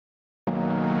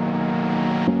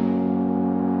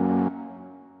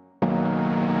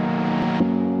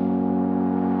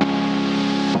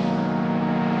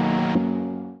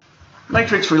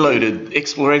Matrix Reloaded,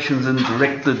 explorations in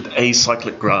directed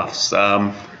acyclic graphs.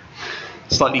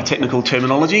 Slightly technical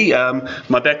terminology.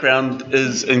 My background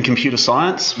is in computer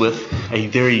science with a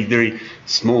very, very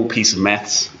small piece of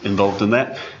maths involved in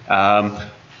that.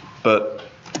 But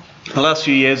the last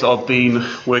few years I've been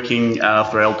working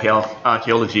for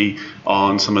Archaeology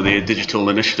on some of their digital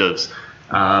initiatives.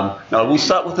 Now I will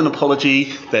start with an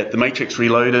apology that the Matrix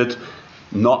Reloaded,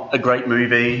 not a great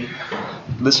movie.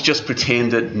 Let's just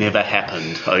pretend it never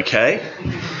happened, okay?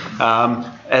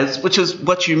 Which is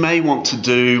what you may want to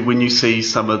do when you see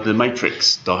some of the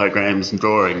matrix diagrams and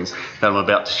drawings that I'm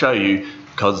about to show you,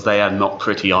 because they are not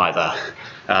pretty either.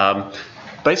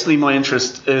 Basically, my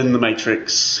interest in the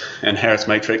matrix and Harris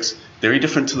matrix, very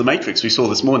different to the matrix we saw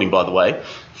this morning, by the way.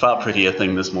 Far prettier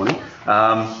thing this morning.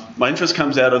 My interest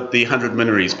comes out of the 100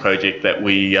 Minories project that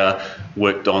we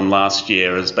worked on last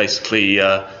year. It's basically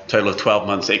a total of 12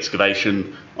 months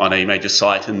excavation on a major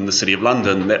site in the City of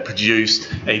London that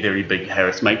produced a very big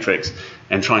Harris matrix,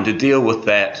 and trying to deal with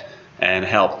that and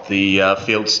help the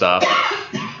field staff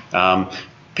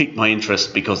piqued my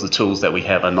interest because the tools that we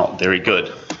have are not very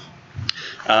good.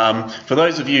 For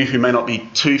those of you who may not be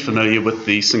too familiar with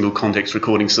the single context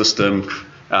recording system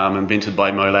invented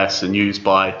by Molas and used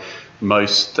by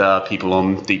most people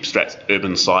on deep strat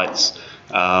urban sites,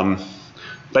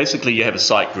 basically you have a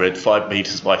site grid 5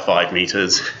 meters by 5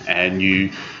 meters, and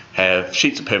you have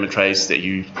sheets of permatrace that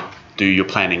you do your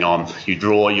planning on. You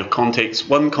draw your context,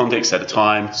 one context at a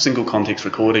time, single context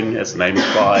recording as the name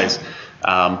implies,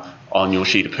 on your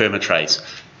sheet of permatrace.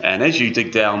 And as you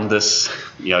dig down this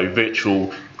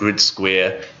virtual grid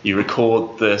square, you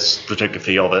record the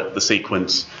stratigraphy of it, the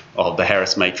sequence of the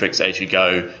Harris matrix as you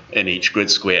go in each grid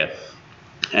square.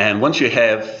 And once you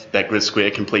have that grid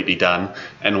square completely done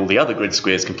and all the other grid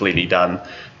squares completely done,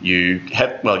 you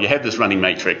have this running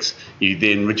matrix. You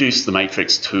then reduce the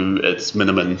matrix to its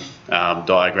minimum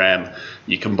diagram.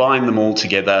 You combine them all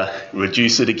together,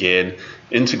 reduce it again,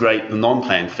 integrate the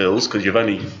non-planned fills, because you've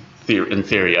only in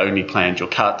theory only planned your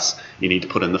cuts. You need to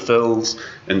put in the fills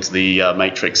into the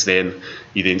matrix. Then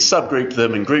you then subgroup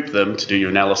them and group them to do your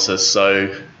analysis.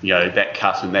 So that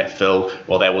cut and that fill,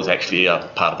 well, that was actually a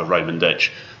part of a Roman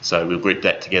ditch, so we'll group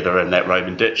that together, and that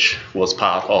Roman ditch was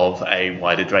part of a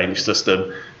wider drainage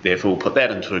system, therefore we'll put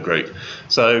that into a group.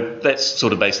 So that's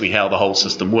sort of basically how the whole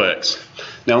system works.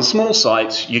 Now on small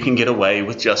sites you can get away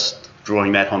with just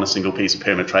drawing that on a single piece of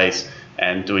permatrace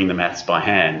and doing the maths by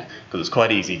hand, because it's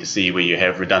quite easy to see where you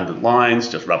have redundant lines,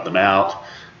 just rub them out,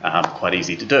 quite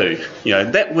easy to do.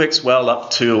 That works well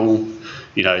up till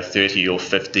 30 or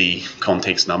 50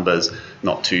 context numbers,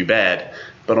 not too bad.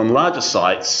 But on larger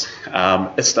sites,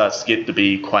 it starts to get to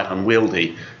be quite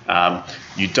unwieldy.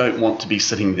 You don't want to be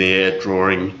sitting there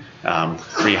drawing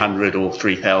 300 or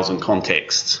 3,000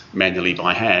 contexts manually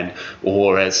by hand,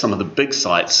 or as some of the big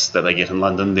sites that they get in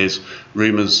London, there's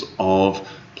rumours of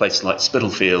places like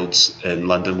Spitalfields in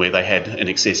London where they had in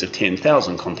excess of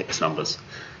 10,000 context numbers.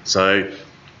 So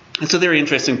it's a very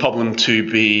interesting problem to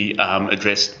be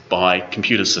addressed by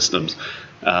computer systems.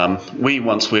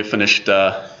 Once we're finished,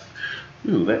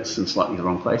 that's in slightly the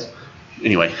wrong place.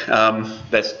 Anyway,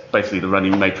 that's basically the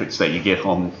running matrix that you get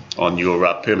on your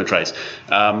permatrace.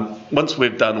 Once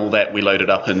we've done all that, we load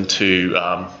it up into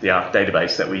the Arc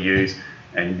database that we use,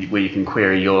 and where you can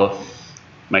query your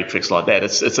matrix like that.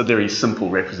 It's a very simple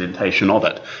representation of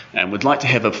it, and we'd like to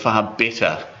have a far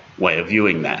better way of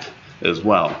viewing that as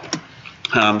well.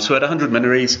 So at 100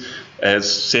 Minories, as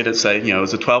said, it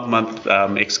was a 12-month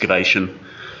excavation,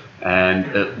 and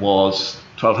it was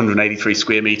 1,283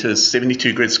 square meters,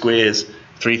 72 grid squares,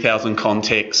 3,000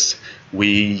 contexts.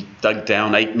 We dug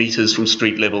down 8 meters from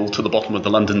street level to the bottom of the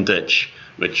London ditch,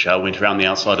 which went around the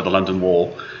outside of the London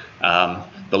Wall.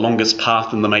 The longest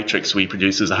path in the matrix we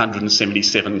produce is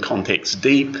 177 contexts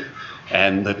deep,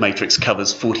 and the matrix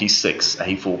covers 46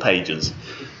 A4 pages.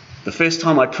 The first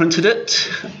time I printed it,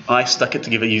 I stuck it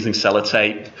together using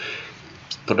sellotape,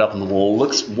 put it up on the wall.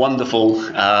 Looks wonderful,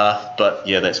 but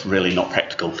yeah, that's really not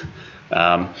practical.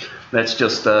 That's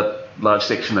just a large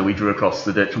section that we drew across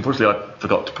the ditch. Unfortunately, I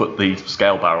forgot to put the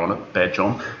scale bar on it, bad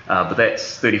John, but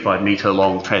that's 35 metre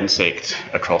long transect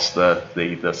across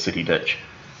the city ditch.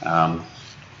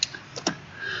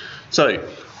 So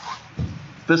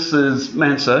this is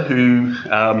Mansa, who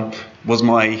was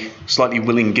my slightly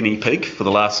willing guinea pig for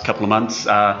the last couple of months.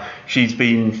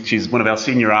 She's one of our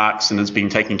senior arcs and has been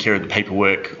taking care of the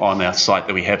paperwork on our site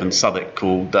that we have in Southwark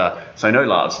called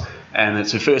Sonolars. And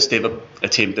it's her first ever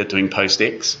attempt at doing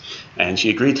post-X, and she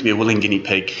agreed to be a willing guinea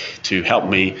pig to help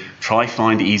me try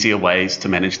find easier ways to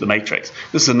manage the matrix.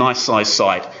 This is a nice sized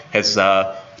site.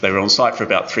 They were on site for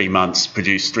about 3 months,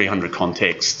 produced 300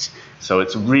 contexts, So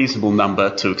it's a reasonable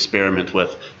number to experiment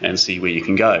with and see where you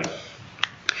can go.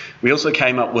 We also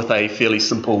came up with a fairly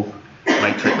simple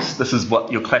matrix. This is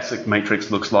what your classic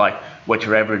matrix looks like, what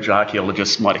your average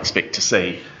archaeologist might expect to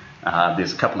see.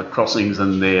 There's a couple of crossings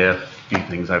in there, a few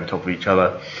things over top of each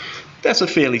other. That's a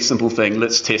fairly simple thing.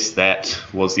 Let's test that,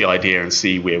 was the idea, and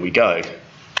see where we go.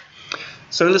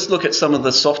 So let's look at some of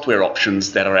the software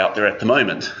options that are out there at the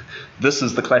moment. This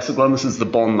is the classic one. This is the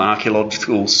BON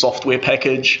archaeological software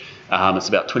package. It's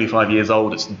about 25 years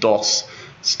old. It's DOS,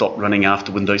 stopped running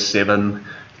after Windows 7.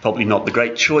 Probably not the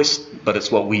great choice, but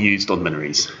it's what we used on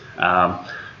Minories.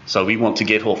 So we want to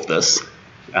get off this.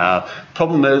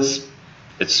 Problem is,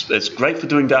 it's great for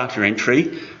doing data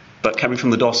entry, but coming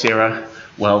from the DOS era,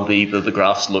 well, the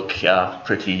graphs look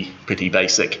pretty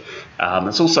basic.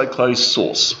 It's also closed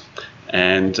source.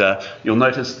 And you'll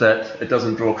notice that it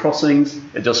doesn't draw crossings,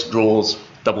 it just draws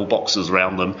double boxes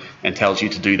around them and tells you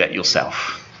to do that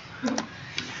yourself.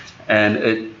 And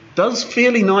it does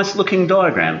fairly nice looking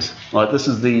diagrams. Like this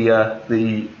is the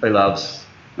OLAVs,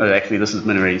 actually this is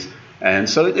Minories. And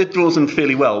so it draws them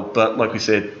fairly well, but like we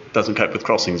said, doesn't cope with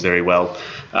crossings very well,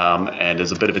 and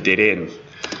is a bit of a dead end.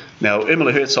 Now,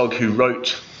 Ermila Herzog, who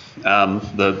wrote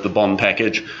the BON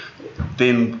package,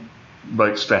 then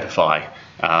wrote Stratify,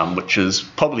 which is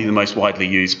probably the most widely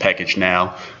used package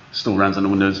now. Still runs on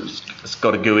Windows. It's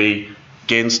got a GUI,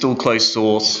 again, still closed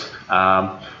source.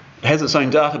 It has its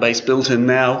own database built in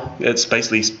now. It's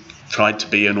basically tried to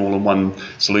be an all-in-one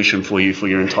solution for you for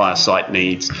your entire site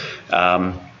needs.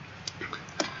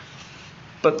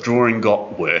 But drawing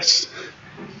got worse.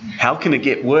 How can it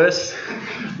get worse?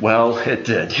 Well, it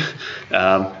did.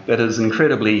 It is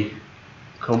incredibly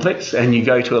complex, and you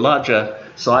go to a larger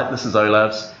site, this is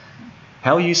OLAVs.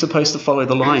 How are you supposed to follow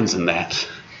the lines in that?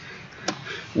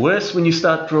 Worse when you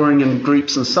start drawing in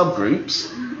groups and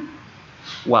subgroups.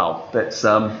 Wow, that's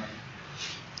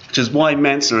which is why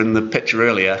Mansa in the picture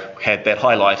earlier had that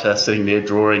highlighter sitting there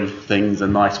drawing things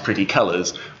in nice pretty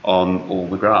colours on all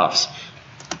the graphs.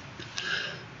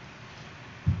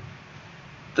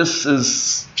 This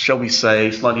is, shall we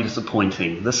say, slightly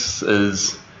disappointing. This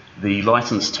is the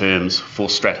license terms for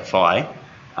Stratify.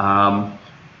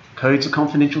 Code's a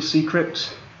confidential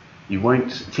secret. You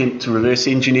won't attempt to reverse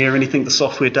engineer anything the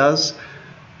software does.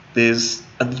 There's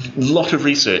a lot of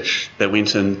research that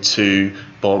went into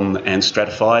BON and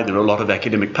Stratify. There are a lot of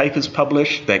academic papers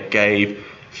published that gave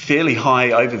fairly high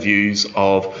overviews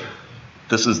of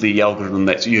this is the algorithm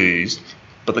that's used,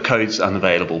 but the code's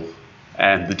unavailable.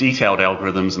 And the detailed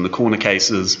algorithms and the corner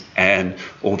cases and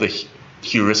all the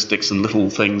heuristics and little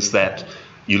things that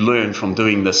you learn from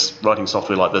doing this, writing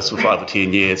software like this for 5 or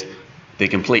 10 years, they're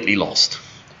completely lost.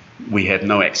 We have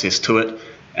no access to it,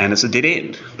 and it's a dead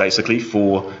end, basically,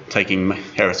 for taking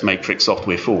Harris Matrix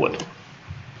software forward.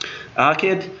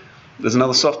 Arched, there's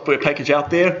another software package out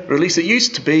there, or at least it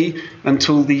used to be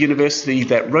until the university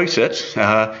that wrote it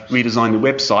redesigned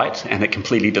the website, and it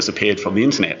completely disappeared from the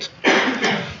internet.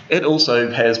 It also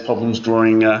has problems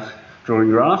drawing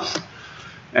graphs,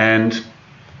 and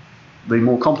the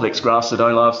more complex graphs that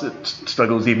OLAVs it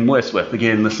struggles even worse with.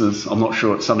 Again, this is, I'm not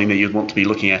sure it's something that you'd want to be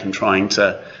looking at and trying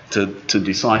to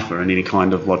decipher in any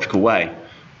kind of logical way.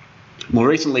 More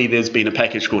recently, there's been a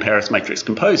package called Harris Matrix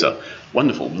Composer.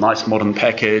 Wonderful, nice modern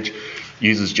package,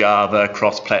 uses Java,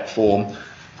 cross-platform.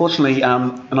 Fortunately,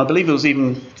 and I believe it was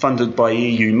even funded by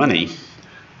EU money,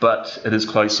 but it is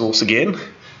closed source again.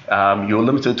 You're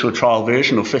limited to a trial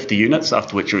version of 50 units,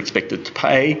 after which you're expected to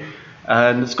pay.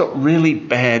 And it's got really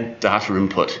bad data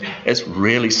input. It's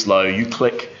really slow. You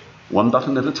click one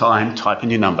button at a time, type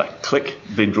in your number, click,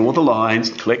 then draw the lines,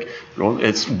 click, draw.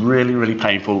 It's really, really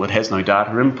painful. It has no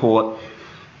data import.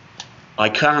 I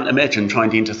can't imagine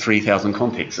trying to enter 3,000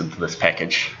 contexts into this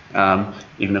package,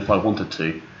 even if I wanted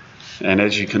to. And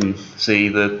as you can see,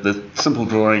 the simple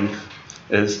drawing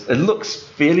is, it looks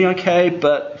fairly okay,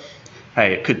 but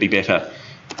hey, it could be better.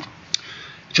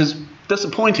 Which is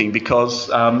disappointing because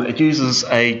it uses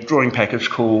a drawing package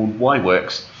called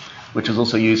YWorks, which is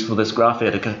also used for this graph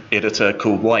editor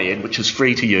called YEd, which is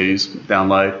free to use,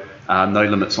 download, no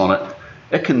limits on it.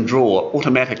 It can draw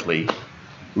automatically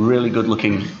really good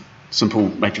looking simple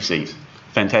matrices.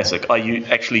 Fantastic. I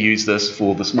actually use this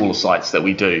for the smaller sites that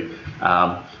we do.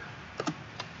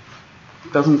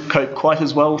 Doesn't cope quite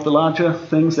as well with the larger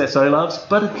things, that's OLAVs,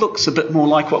 but it looks a bit more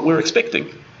like what we're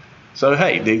expecting. So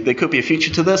hey, there could be a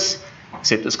future to this,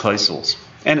 except it's closed source.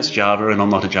 And it's Java, and I'm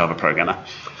not a Java programmer.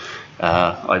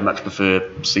 I much prefer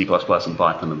C++ and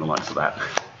Python and the likes of that.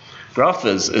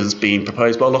 GraphViz is being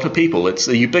proposed by a lot of people. It's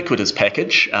a ubiquitous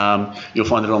package. You'll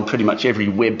find it on pretty much every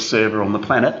web server on the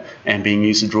planet and being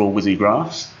used to draw WYSI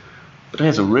graphs. but it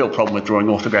has a real problem with drawing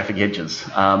orthographic edges.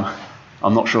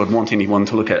 I'm not sure I'd want anyone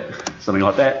to look at something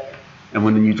like that. And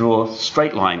when you draw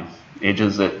straight line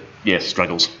edges, it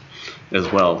struggles as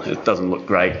well. It doesn't look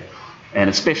great. And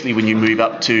especially when you move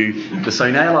up to the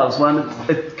Sonaila's one,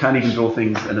 it can't even draw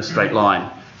things in a straight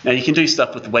line. Now you can do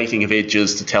stuff with the weighting of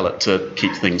edges to tell it to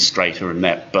keep things straighter and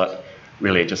that, but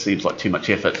really it just seems like too much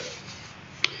effort.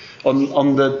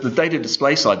 On the data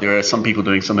display side, there are some people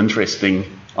doing some interesting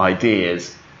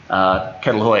ideas.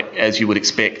 Catalhoic, as you would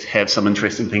expect, have some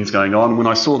interesting things going on. When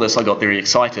I saw this, I got very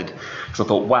excited because I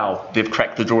thought, wow, they've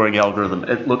cracked the drawing algorithm.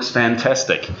 It looks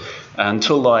fantastic.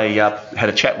 Until I had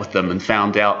a chat with them and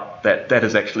found out that that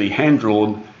is actually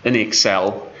hand-drawn in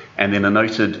Excel and then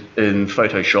annotated in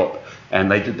Photoshop,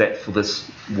 and they did that for this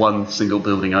one single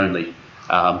building only.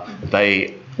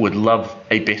 They would love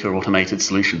a better automated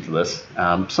solution to this.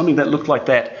 Something that looked like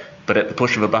that, but at the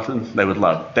push of a button, they would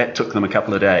love. That took them a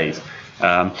couple of days.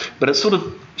 But it sort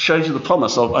of shows you the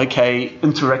promise of, okay,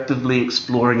 interactively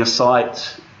exploring a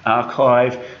site,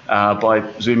 archive,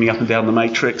 by zooming up and down the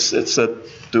matrix. It's a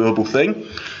doable thing.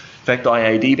 In fact,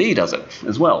 IADB does it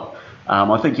as well.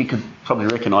 I think you could probably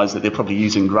recognise that they're probably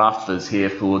using GraphViz here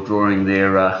for drawing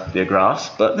their graphs,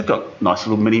 but they've got a nice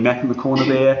little mini-map in the corner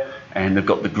there, and they've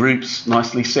got the groups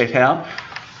nicely set out.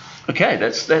 Okay,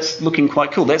 that's looking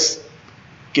quite cool. That's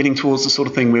getting towards the sort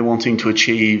of thing we're wanting to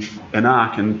achieve in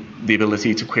Arc and the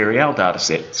ability to query our data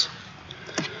sets.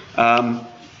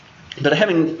 But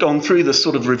having gone through this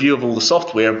sort of review of all the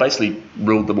software, I've basically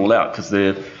ruled them all out because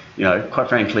they're, quite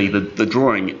frankly, the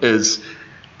drawing is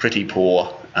pretty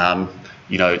poor.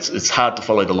 It's hard to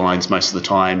follow the lines most of the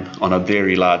time on a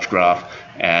very large graph,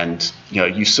 and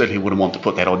you certainly wouldn't want to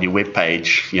put that on your web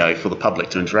page, for the public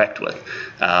to interact with.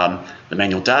 The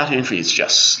manual data entry is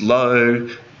just slow.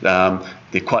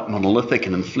 They're quite monolithic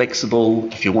and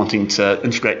inflexible. If you're wanting to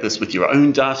integrate this with your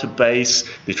own database,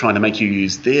 they're trying to make you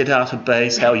use their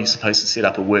database. How are you supposed to set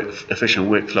up a efficient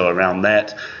workflow around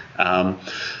that?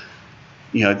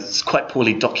 It's quite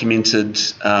poorly documented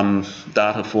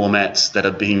data formats that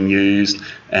are being used,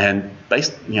 and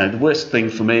the worst thing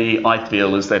for me, I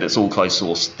feel, is that it's all closed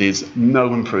source. There's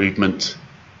no improvement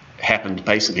happened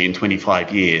basically in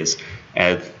 25 years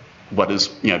as what is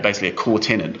basically a core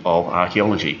tenet of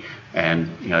archaeology and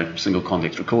single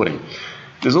context recording.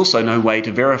 There's also no way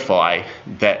to verify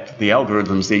that the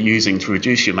algorithms they're using to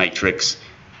reduce your matrix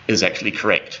is actually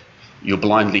correct. You're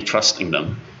blindly trusting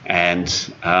them,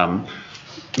 and I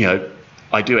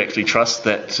do actually trust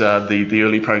that the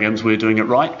early programs were doing it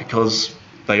right, because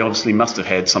they obviously must have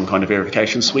had some kind of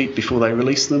verification suite before they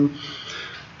released them.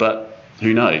 But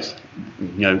who knows?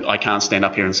 I can't stand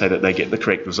up here and say that they get the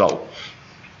correct result.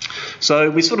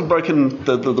 So we've sort of broken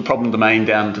the problem domain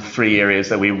down into 3 areas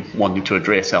that we wanted to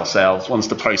address ourselves. One's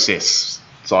the process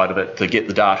side of it, to get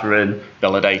the data in,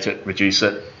 validate it, reduce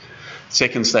it.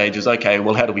 Second stage is, okay,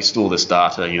 well, how do we store this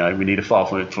data? We need a file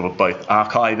for both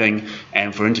archiving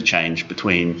and for interchange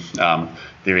between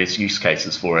various use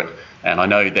cases for it. And I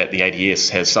know that the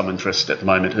ADS has some interest at the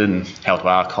moment in how to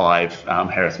archive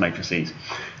Harris matrices.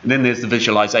 And then there's the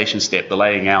visualization step, the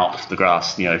laying out the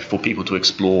graphs, for people to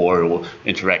explore or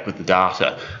interact with the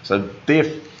data. So there are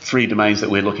 3 domains that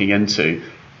we're looking into.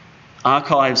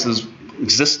 Archives is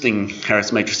existing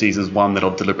Harris matrices is one that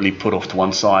I've deliberately put off to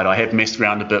one side. I have messed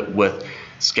around a bit with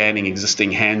scanning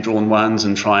existing hand-drawn ones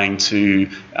and trying to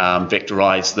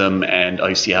vectorize them and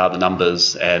OCR the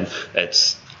numbers, and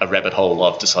it's a rabbit hole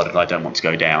I've decided I don't want to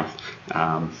go down.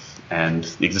 And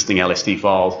the existing LST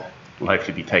files will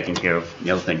hopefully be taking care of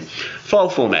the other thing. File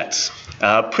formats,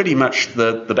 pretty much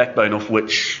the backbone off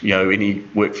which any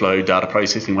workflow data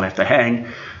processing will have to hang.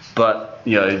 But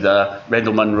the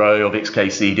Randall Munro of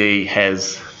XKCD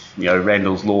has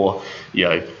Randall's law.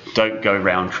 Don't go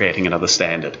around creating another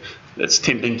standard. It's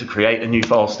tempting to create a new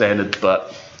file standard,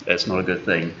 but it's not a good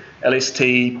thing.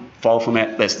 LST file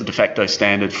format, that's the de facto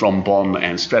standard from BOM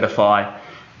and Stratify,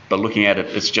 but looking at it,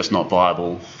 it's just not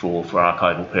viable for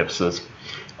archival purposes.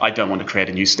 I don't want to create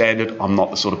a new standard. I'm not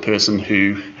the sort of person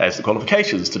who has the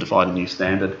qualifications to define a new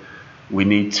standard. We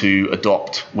need to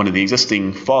adopt one of the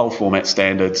existing file format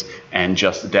standards and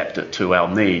just adapt it to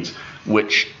our needs,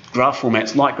 which graph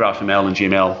formats like GraphML and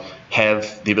GML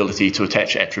have the ability to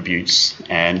attach attributes.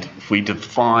 And if we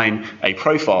define a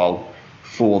profile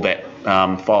for that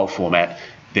file format,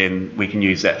 then we can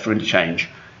use that for interchange.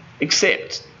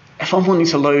 Except if I'm wanting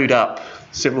to load up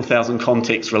several thousand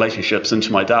context relationships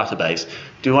into my database,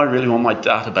 do I really want my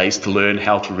database to learn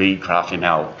how to read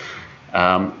GraphML?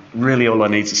 Really all I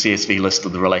need is a CSV list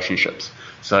of the relationships.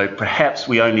 So perhaps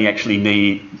we need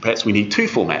 2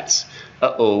 formats.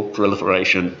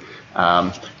 Proliferation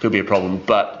could be a problem,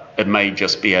 but it may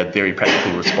just be a very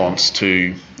practical response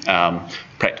to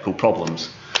practical problems.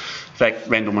 In fact,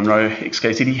 Randall Munro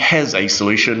XKCD has a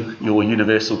solution, your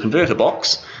universal converter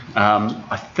box.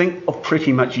 I think I've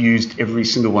pretty much used every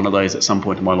single one of those at some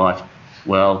point in my life.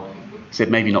 Well,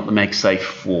 except maybe not the MagSafe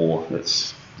 4.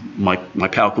 That's my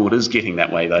power cord is getting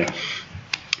that way though.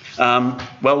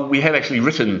 Well, we have actually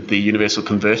written the universal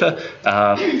converter.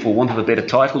 For want of a better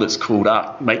title, it's called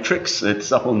Matrix.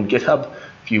 It's up on GitHub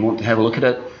if you want to have a look at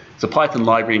it. It's a Python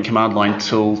library and command line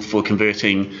tool for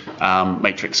converting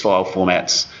matrix file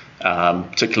formats,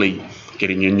 particularly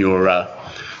getting in your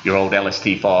old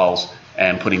LST files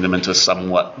and putting them into a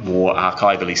somewhat more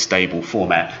archivally stable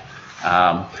format.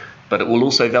 But it will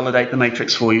also validate the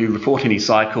matrix for you, report any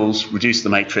cycles, reduce the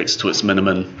matrix to its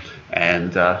minimum,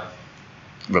 and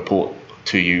report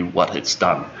to you what it's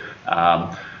done.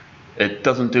 It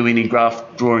doesn't do any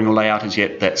graph drawing or layout as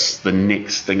yet. That's the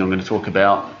next thing I'm going to talk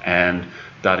about, and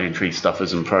data entry stuff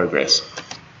is in progress.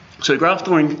 So graph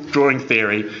drawing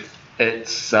theory,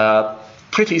 it's a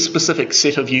pretty specific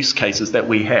set of use cases that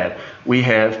we have. We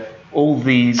have all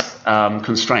these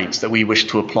constraints that we wish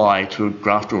to apply to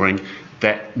graph drawing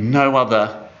that no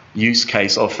other use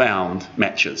case I've found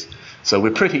matches. So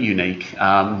we're pretty unique.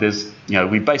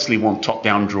 We basically want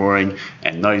top-down drawing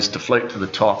and those to float to the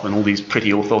top and all these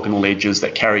pretty orthogonal edges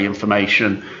that carry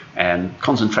information and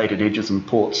concentrated edges and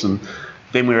ports, and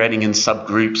then we're adding in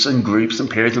subgroups and groups and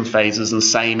periods and phases and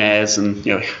same as, and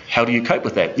how do you cope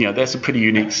with that? That's a pretty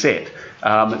unique set.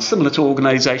 It's similar to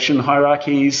organization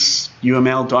hierarchies,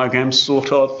 UML diagrams,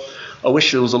 sort of. I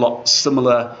wish it was a lot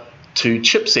similar to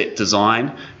chipset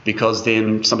design, because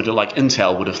then somebody like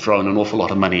Intel would have thrown an awful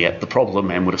lot of money at the problem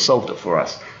and would have solved it for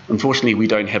us. Unfortunately, we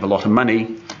don't have a lot of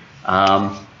money.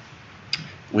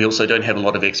 We also don't have a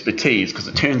lot of expertise, because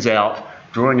it turns out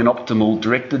drawing an optimal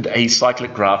directed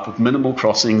acyclic graph with minimal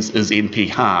crossings is NP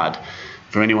hard.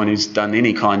 For anyone who's done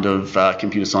any kind of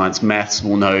computer science maths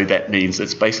will know that means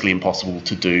it's basically impossible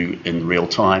to do in real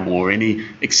time or any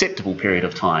acceptable period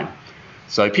of time.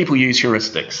 So people use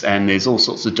heuristics, and there's all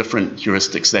sorts of different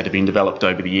heuristics that have been developed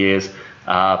over the years.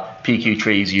 PQ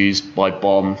trees used by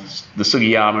BOM, the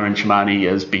Sugiyama and Shimani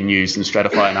has been used in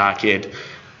Stratify and Arched.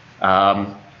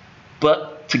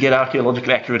 But to get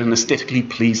archaeologically accurate and aesthetically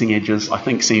pleasing edges, I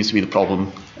think seems to be the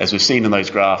problem. As we've seen in those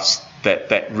graphs,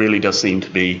 that really does seem to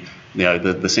be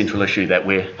the central issue that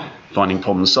we're finding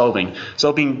problem solving. So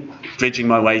I've been dredging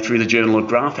my way through the Journal of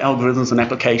Graph Algorithms and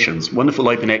Applications. Wonderful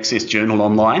open access journal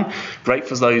online. Great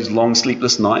for those long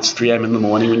sleepless nights, 3 a.m. in the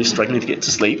morning when you're struggling to get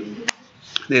to sleep.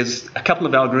 There's a couple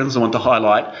of algorithms I want to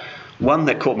highlight. One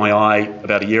that caught my eye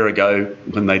about a year ago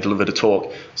when they delivered a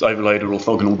talk was overloaded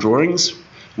orthogonal drawings,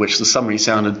 which the summary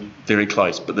sounded very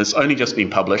close, but it's only just been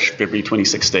published, February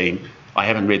 2016. I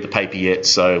haven't read the paper yet,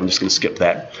 so I'm just going to skip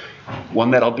that.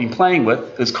 One that I've been playing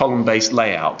with is column-based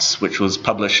layouts, which was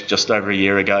published just over a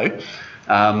year ago.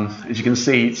 As you can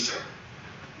see,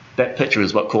 that picture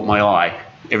is what caught my eye,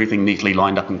 everything neatly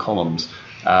lined up in columns.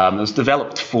 It was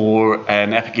developed for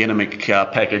an academic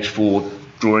package for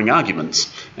drawing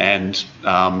arguments and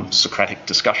Socratic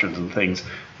discussions and things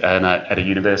at a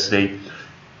university.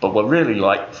 But what really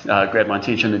grabbed my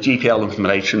attention, the GPL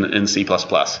implementation in C++.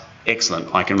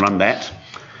 Excellent, I can run that.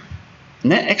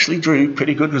 And that actually drew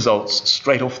pretty good results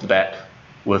straight off the bat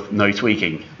with no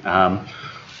tweaking.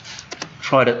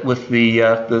 Tried it with the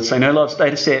Synology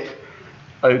dataset.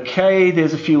 Okay,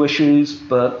 there's a few issues,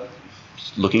 but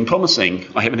it's looking promising.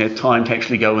 I haven't had time to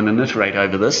actually go in and iterate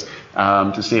over this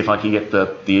to see if I can get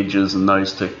the edges and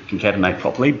those to concatenate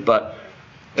properly, but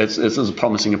it's a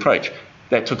promising approach.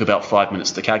 That took about 5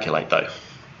 minutes to calculate, though.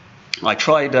 I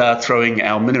tried throwing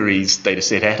our Miniries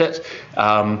dataset at it.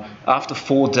 After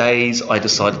 4 days, I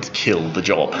decided to kill the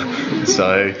job.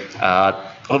 So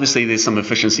obviously there's some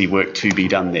efficiency work to be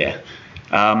done there.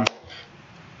 But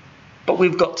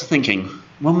we've got to thinking,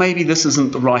 well, maybe this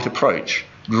isn't the right approach,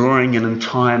 drawing an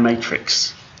entire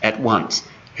matrix at once.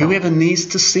 Whoever needs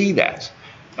to see that?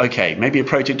 Okay, maybe a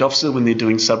project officer when they're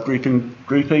doing subgrouping,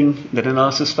 grouping, that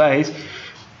analysis phase.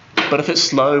 But if it's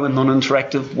slow and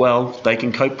non-interactive, well, they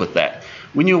can cope with that.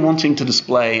 When you're wanting to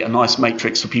display a nice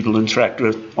matrix for people to interact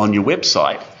with on your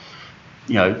website,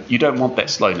 you don't want that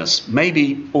slowness.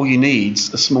 Maybe all you need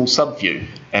is a small subview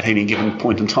at any given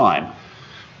point in time.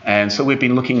 And so we've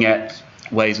been looking at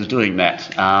ways of doing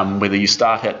that, whether you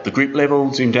start at the group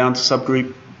level, zoom down to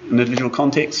subgroup in individual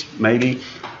context, maybe,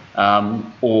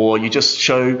 or you just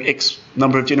show X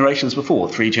number of generations before,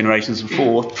 3 generations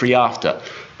before, 3 after.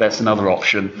 That's another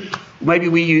option. Maybe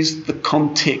we use the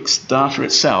context data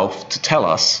itself to tell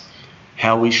us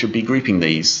how we should be grouping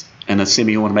these in a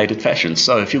semi-automated fashion.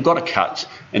 So if you've got a cut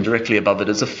and directly above it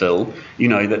is a fill, you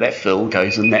know that that fill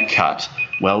goes in that cut.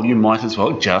 Well, you might as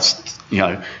well just,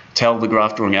 tell the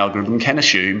graph drawing algorithm can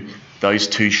assume those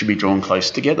two should be drawn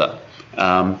close together.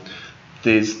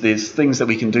 There's things that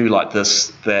we can do like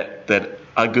this that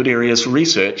are good areas for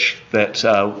research that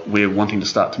we're wanting to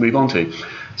start to move on to.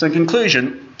 So in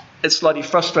conclusion, it's slightly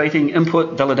frustrating.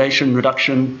 Input, validation,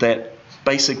 reduction, that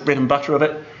basic bread and butter of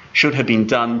it should have been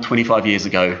done 25 years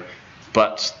ago,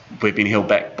 but we've been held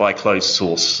back by closed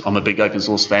source. I'm a big open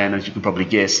source fan, as you can probably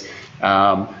guess,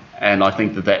 and I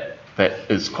think that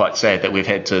is quite sad that we've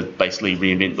had to basically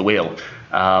reinvent the wheel.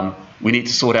 We need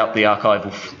to sort out the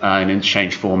archival and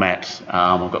interchange format.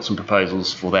 I've got some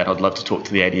proposals for that. I'd love to talk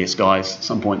to the ADS guys at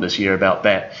some point this year about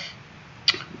that.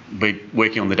 We're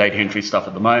working on the data entry stuff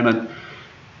at the moment.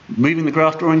 Moving the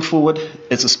graph drawing forward,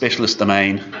 it's a specialist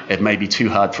domain. It may be too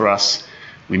hard for us.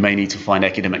 We may need to find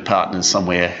academic partners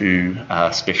somewhere who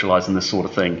specialise in this sort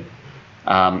of thing.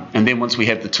 And then once we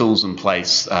have the tools in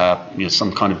place,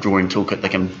 some kind of drawing toolkit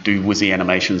that can do whizzy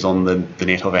animations on the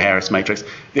net of a Harris matrix,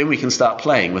 then we can start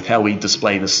playing with how we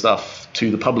display this stuff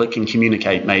to the public and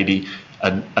communicate maybe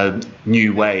a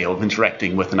new way of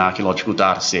interacting with an archaeological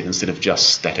data set instead of just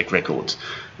static records.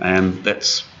 And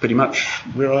that's pretty much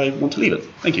where I want to leave it.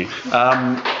 Thank you.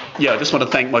 I just want to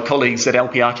thank my colleagues at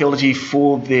LP Archaeology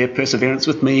for their perseverance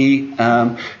with me,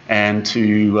 and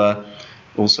to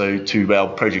also to our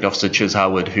project officer, Chiz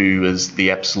Harwood, who is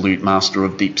the absolute master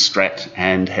of deep strat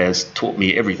and has taught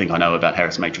me everything I know about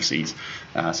Harris matrices.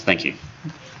 So thank you.